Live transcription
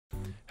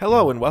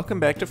Hello and welcome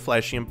back to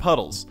Flashy and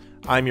Puddles.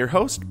 I'm your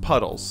host,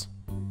 Puddles.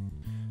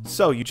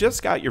 So, you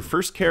just got your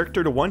first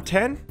character to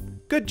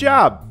 110? Good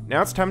job!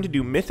 Now it's time to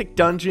do mythic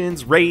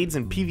dungeons, raids,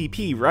 and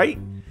PvP, right?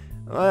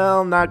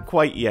 Well, not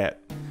quite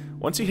yet.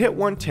 Once you hit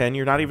 110,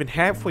 you're not even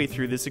halfway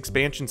through this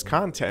expansion's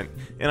content,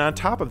 and on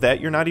top of that,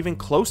 you're not even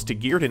close to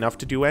geared enough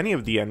to do any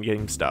of the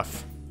endgame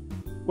stuff.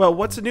 Well,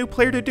 what's a new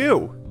player to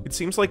do? It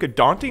seems like a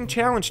daunting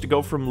challenge to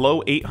go from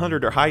low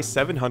 800 or high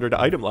 700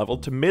 item level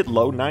to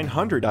mid-low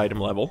 900 item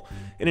level,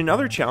 and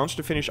another challenge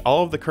to finish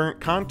all of the current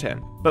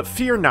content. But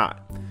fear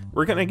not,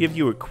 we're going to give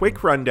you a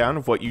quick rundown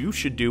of what you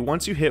should do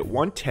once you hit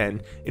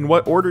 110 and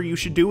what order you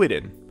should do it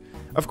in.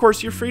 Of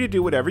course, you're free to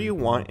do whatever you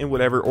want in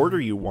whatever order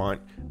you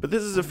want, but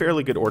this is a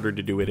fairly good order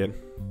to do it in.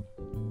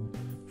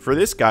 For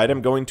this guide,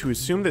 I'm going to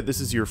assume that this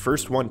is your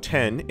first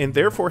 110 and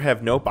therefore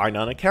have no bind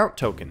on account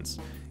tokens.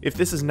 If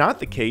this is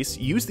not the case,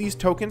 use these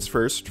tokens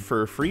first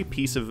for a free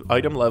piece of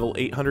item level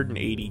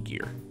 880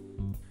 gear.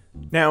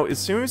 Now, as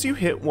soon as you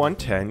hit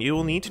 110, you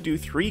will need to do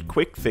 3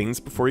 quick things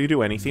before you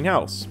do anything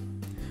else.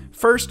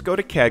 First, go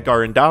to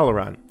Khadgar in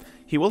Dalaran.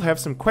 He will have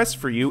some quests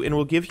for you and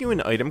will give you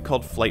an item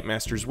called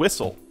Flightmaster's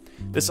Whistle.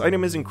 This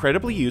item is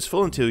incredibly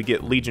useful until you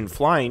get Legion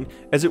Flying,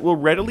 as it will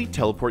readily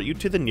teleport you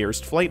to the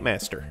nearest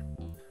Flightmaster.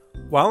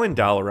 While in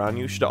Dalaran,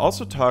 you should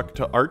also talk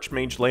to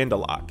Archmage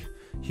Landalok.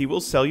 He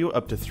will sell you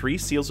up to 3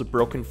 Seals of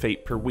Broken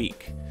Fate per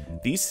week.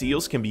 These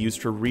seals can be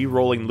used for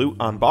re-rolling loot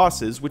on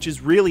bosses, which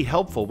is really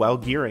helpful while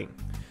gearing.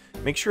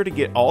 Make sure to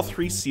get all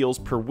 3 seals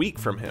per week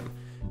from him.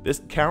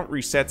 This count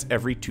resets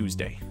every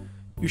Tuesday.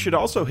 You should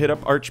also hit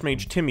up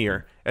Archmage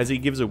Timir, as he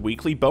gives a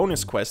weekly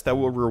bonus quest that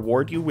will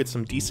reward you with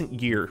some decent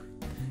gear.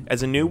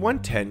 As a new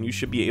 110, you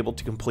should be able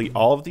to complete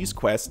all of these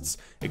quests,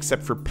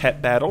 except for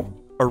Pet Battle,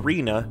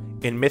 Arena,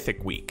 and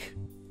Mythic Week.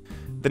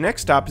 The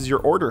next stop is your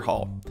Order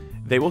Hall.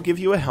 They will give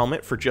you a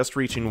helmet for just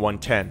reaching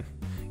 110.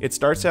 It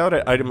starts out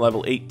at item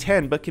level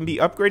 810 but can be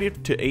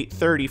upgraded to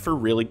 830 for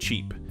really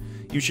cheap.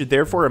 You should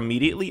therefore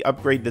immediately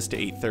upgrade this to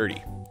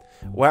 830.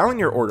 While in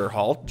your Order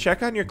Hall,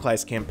 check on your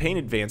class campaign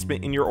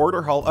advancement in your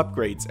Order Hall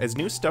upgrades, as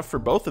new stuff for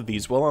both of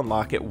these will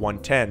unlock at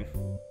 110.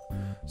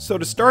 So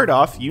to start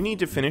off, you need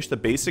to finish the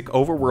basic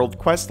overworld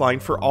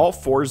questline for all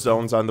 4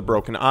 zones on the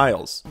Broken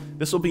Isles.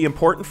 This will be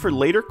important for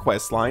later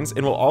questlines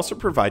and will also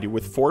provide you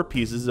with 4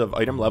 pieces of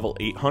item level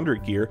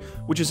 800 gear,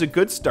 which is a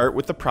good start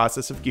with the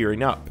process of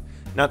gearing up.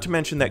 Not to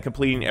mention that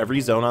completing every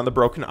zone on the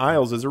Broken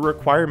Isles is a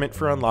requirement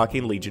for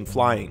unlocking Legion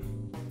Flying.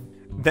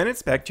 Then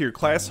it's back to your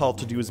class hall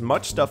to do as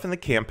much stuff in the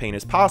campaign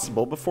as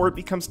possible before it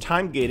becomes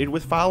time-gated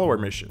with follower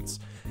missions.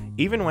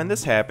 Even when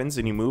this happens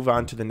and you move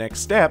on to the next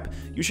step,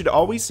 you should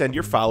always send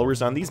your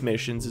followers on these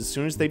missions as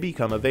soon as they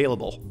become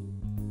available.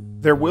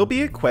 There will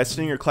be a quest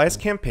in your class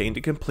campaign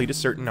to complete a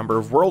certain number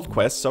of world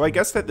quests, so I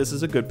guess that this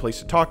is a good place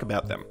to talk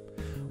about them.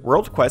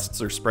 World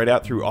quests are spread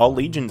out through all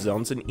Legion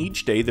zones, and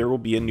each day there will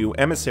be a new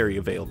emissary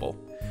available.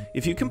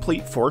 If you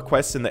complete 4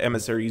 quests in the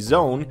emissary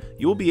zone,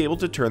 you will be able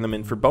to turn them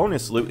in for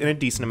bonus loot and a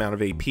decent amount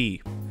of AP.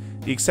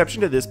 The exception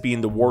to this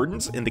being the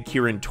Wardens and the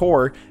Kirin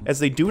Tor, as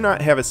they do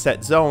not have a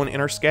set zone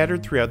and are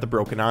scattered throughout the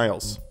Broken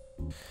Isles.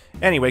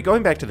 Anyway,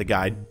 going back to the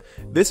guide,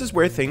 this is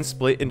where things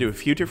split into a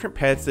few different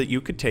paths that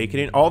you could take,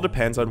 and it all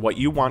depends on what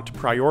you want to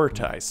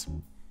prioritize.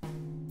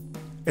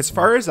 As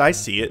far as I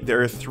see it,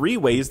 there are 3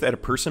 ways that a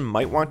person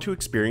might want to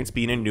experience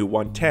being a new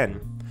 110.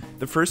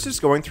 The first is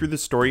going through the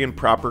story in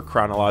proper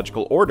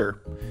chronological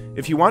order.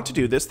 If you want to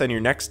do this, then your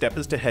next step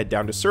is to head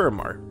down to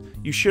Suramar.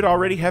 You should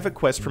already have a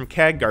quest from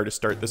Khadgar to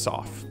start this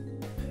off.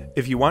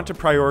 If you want to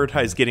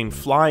prioritize getting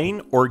flying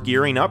or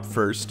gearing up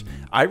first,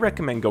 I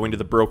recommend going to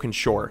the Broken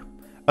Shore.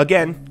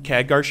 Again,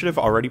 Khadgar should have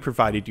already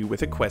provided you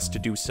with a quest to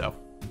do so.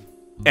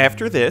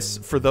 After this,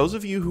 for those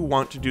of you who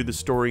want to do the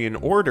story in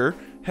order,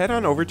 head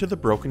on over to the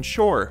Broken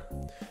Shore.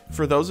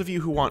 For those of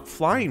you who want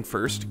flying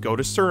first, go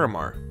to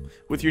Suramar.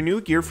 With your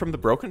new gear from the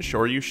Broken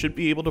Shore, you should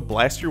be able to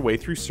blast your way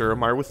through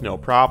Suramar with no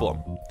problem.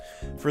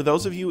 For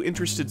those of you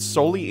interested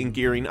solely in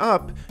gearing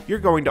up, you're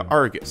going to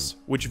Argus,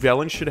 which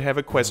Velen should have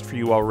a quest for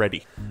you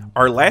already.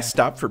 Our last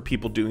stop for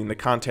people doing the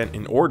content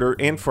in order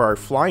and for our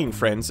flying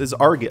friends is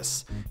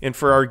Argus, and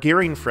for our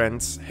gearing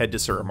friends, head to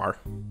Suramar.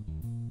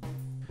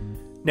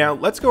 Now,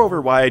 let's go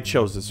over why I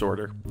chose this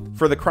order.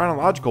 For the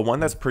chronological one,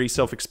 that's pretty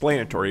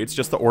self-explanatory, it's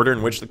just the order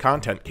in which the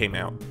content came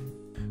out.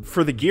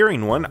 For the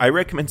gearing one, I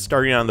recommend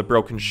starting on the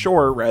Broken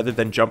Shore rather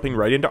than jumping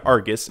right into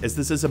Argus, as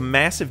this is a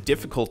massive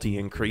difficulty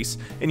increase,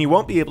 and you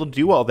won't be able to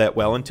do all that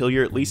well until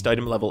you're at least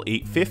item level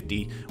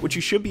 850, which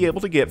you should be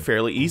able to get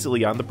fairly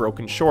easily on the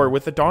Broken Shore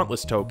with the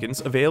Dauntless tokens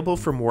available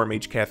from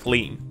Warmage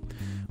Kathleen.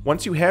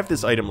 Once you have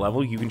this item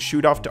level, you can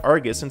shoot off to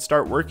Argus and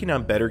start working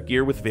on better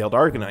gear with Veiled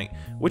Argonite,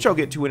 which I'll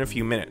get to in a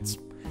few minutes.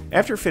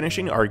 After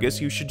finishing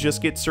Argus, you should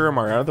just get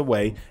Suramar out of the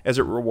way, as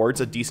it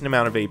rewards a decent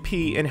amount of AP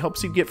and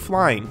helps you get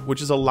flying,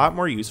 which is a lot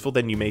more useful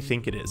than you may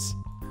think it is.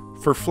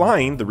 For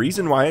flying, the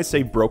reason why I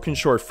say Broken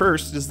Shore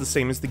first is the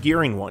same as the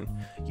gearing one.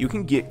 You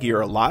can get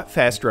gear a lot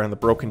faster on the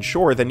Broken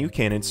Shore than you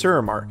can in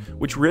Suramar,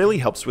 which really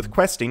helps with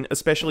questing,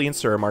 especially in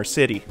Suramar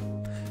City.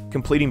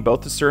 Completing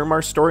both the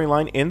Suramar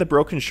storyline and the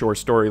Broken Shore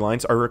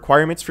storylines are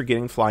requirements for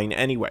getting flying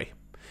anyway.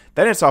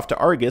 Then it's off to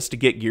Argus to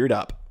get geared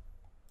up.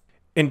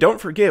 And don't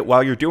forget,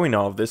 while you're doing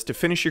all of this, to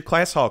finish your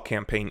Class Hall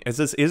campaign, as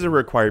this is a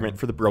requirement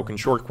for the Broken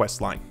Shore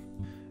questline.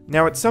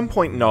 Now at some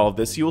point in all of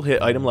this, you will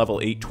hit item level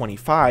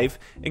 825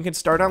 and can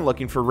start on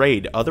looking for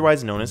Raid,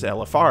 otherwise known as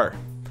LFR.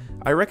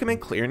 I recommend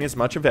clearing as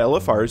much of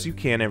LFR as you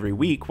can every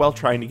week while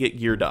trying to get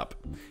geared up.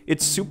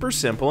 It's super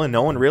simple and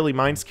no one really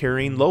minds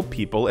carrying low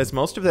people, as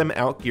most of them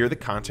outgear the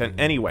content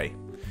anyway.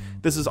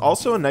 This is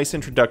also a nice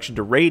introduction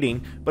to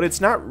raiding, but it's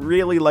not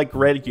really like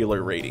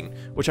regular raiding,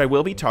 which I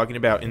will be talking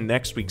about in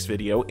next week's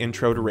video,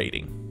 Intro to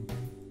Raiding.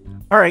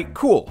 Alright,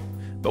 cool.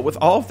 But with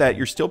all of that,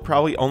 you're still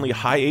probably only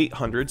high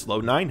 800s,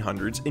 low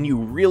 900s, and you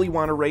really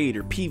want to raid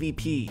or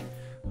PvP.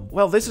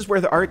 Well, this is where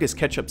the Argus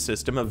catch-up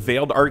system of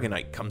Veiled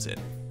Argonite comes in.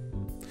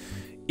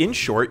 In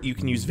short, you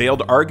can use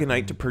Veiled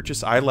Argonite to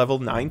purchase eye level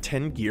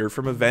 9-10 gear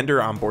from a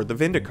vendor on board the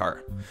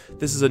Vindicar.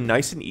 This is a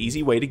nice and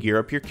easy way to gear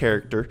up your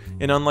character,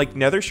 and unlike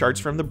nether shards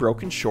from the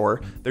Broken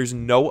Shore, there's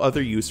no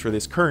other use for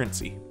this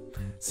currency.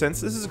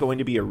 Since this is going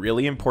to be a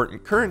really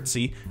important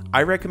currency,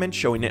 I recommend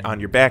showing it on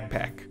your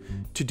backpack.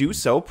 To do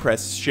so,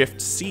 press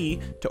Shift-C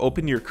to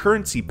open your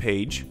currency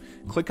page,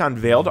 click on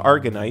Veiled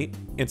Argonite,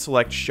 and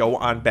select Show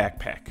on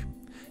Backpack.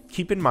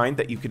 Keep in mind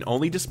that you can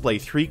only display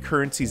 3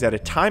 currencies at a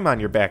time on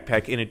your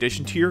backpack in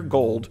addition to your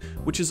gold,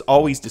 which is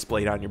always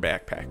displayed on your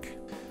backpack.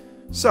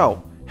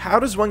 So, how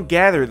does one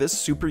gather this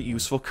super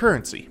useful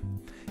currency?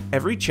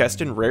 Every chest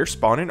and rare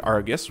spawn in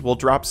Argus will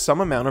drop some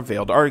amount of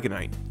Veiled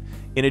Argonite.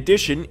 In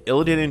addition,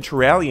 Illidan and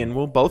Turalyon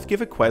will both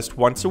give a quest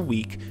once a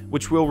week,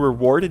 which will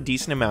reward a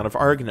decent amount of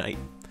Argonite.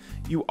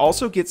 You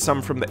also get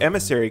some from the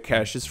emissary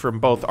caches from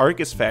both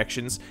Argus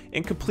factions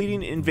and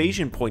completing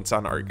invasion points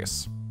on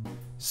Argus.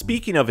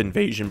 Speaking of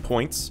invasion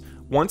points,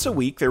 once a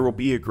week there will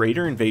be a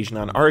greater invasion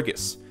on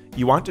Argus.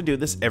 You want to do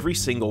this every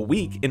single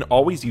week and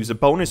always use a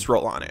bonus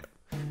roll on it.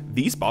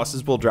 These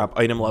bosses will drop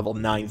item level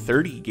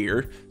 930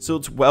 gear, so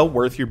it's well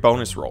worth your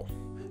bonus roll.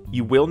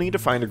 You will need to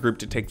find a group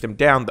to take them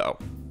down though.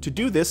 To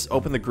do this,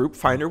 open the group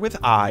finder with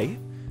I,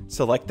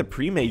 select the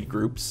pre-made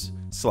groups,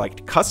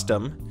 select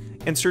custom,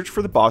 and search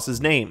for the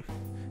boss's name.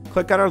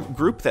 Click on a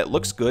group that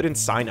looks good and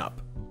sign up.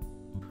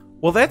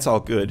 Well, that's all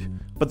good,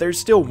 but there's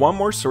still one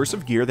more source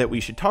of gear that we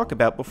should talk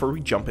about before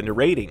we jump into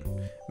raiding: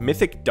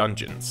 Mythic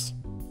Dungeons.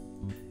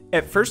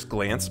 At first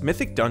glance,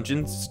 Mythic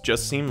Dungeons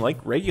just seem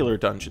like regular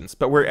dungeons,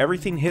 but where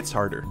everything hits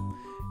harder.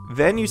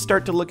 Then you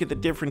start to look at the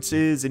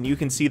differences and you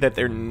can see that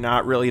they're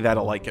not really that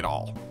alike at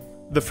all.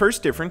 The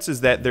first difference is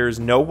that there is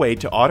no way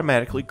to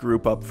automatically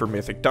group up for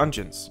Mythic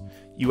Dungeons.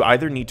 You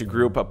either need to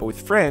group up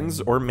with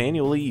friends or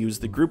manually use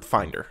the group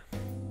finder.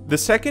 The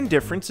second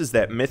difference is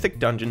that Mythic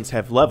Dungeons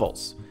have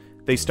levels.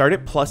 They start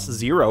at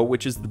 +0,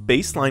 which is the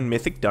baseline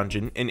Mythic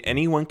Dungeon, and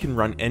anyone can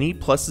run any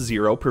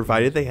 +0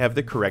 provided they have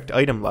the correct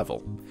item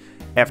level.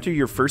 After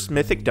your first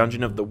Mythic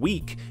Dungeon of the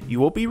week, you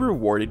will be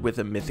rewarded with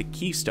a Mythic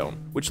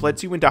Keystone, which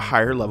lets you into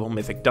higher level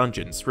Mythic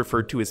Dungeons,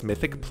 referred to as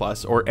Mythic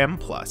Plus or M+.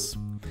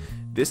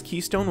 This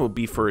Keystone will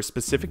be for a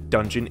specific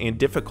dungeon and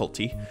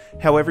difficulty,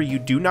 however you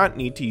do not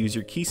need to use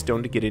your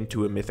Keystone to get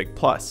into a Mythic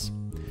Plus.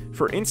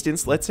 For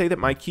instance, let's say that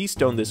my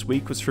Keystone this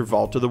week was for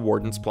Vault of the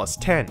Wardens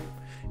 +10.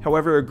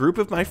 However, a group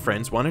of my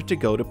friends wanted to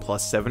go to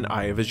 +7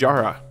 Eye of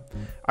Ajara.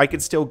 I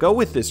could still go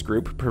with this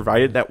group,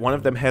 provided that one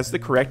of them has the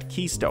correct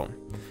Keystone.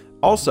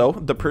 Also,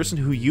 the person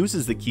who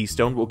uses the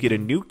Keystone will get a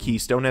new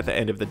Keystone at the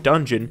end of the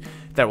dungeon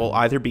that will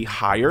either be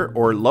higher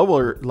or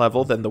lower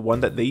level than the one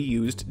that they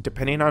used,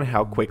 depending on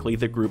how quickly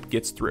the group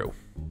gets through.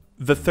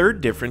 The third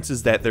difference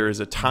is that there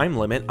is a time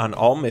limit on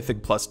all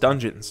Mythic Plus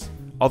dungeons.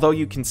 Although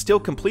you can still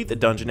complete the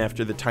dungeon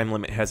after the time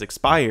limit has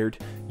expired,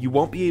 you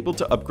won't be able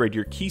to upgrade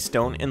your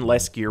Keystone and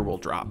less gear will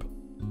drop.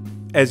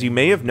 As you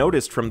may have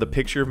noticed from the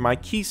picture of my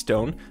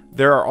Keystone,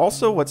 there are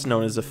also what's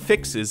known as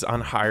affixes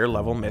on higher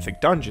level Mythic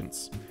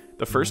dungeons.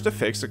 The first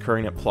affix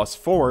occurring at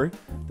 +4,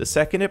 the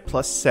second at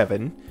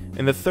 +7,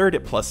 and the third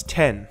at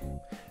 +10.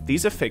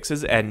 These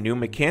affixes add new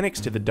mechanics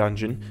to the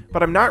dungeon,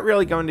 but I'm not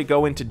really going to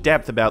go into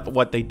depth about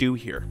what they do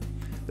here.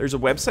 There's a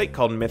website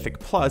called Mythic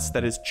Plus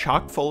that is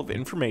chock full of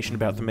information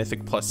about the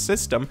Mythic Plus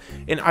system,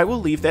 and I will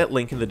leave that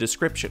link in the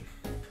description.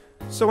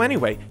 So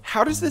anyway,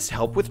 how does this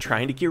help with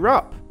trying to gear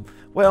up?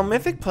 Well,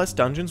 Mythic Plus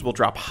dungeons will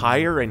drop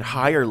higher and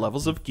higher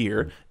levels of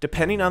gear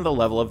depending on the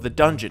level of the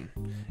dungeon.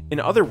 In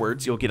other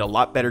words, you'll get a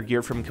lot better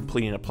gear from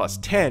completing a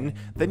 +10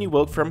 than you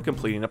will from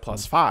completing a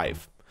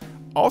 +5.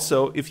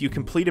 Also, if you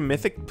complete a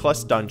Mythic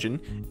Plus dungeon,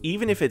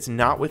 even if it's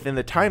not within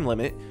the time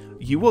limit,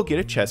 you will get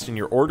a chest in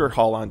your order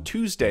hall on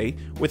Tuesday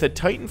with a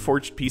Titan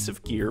Forged piece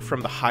of gear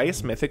from the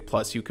highest Mythic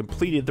Plus you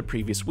completed the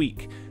previous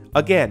week.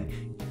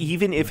 Again,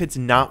 even if it's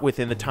not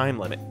within the time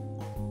limit.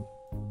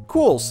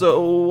 Cool,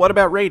 so what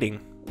about raiding?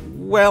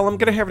 Well, I'm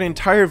going to have an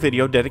entire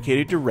video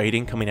dedicated to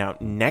raiding coming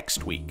out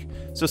next week,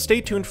 so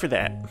stay tuned for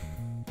that.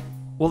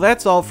 Well,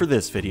 that's all for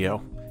this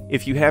video.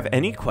 If you have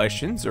any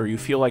questions or you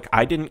feel like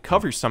I didn't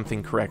cover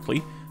something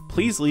correctly,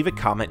 please leave a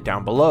comment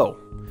down below.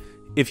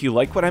 If you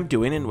like what I'm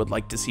doing and would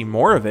like to see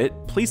more of it,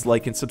 please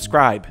like and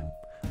subscribe.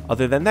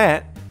 Other than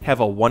that, Have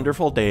a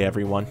wonderful day,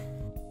 everyone.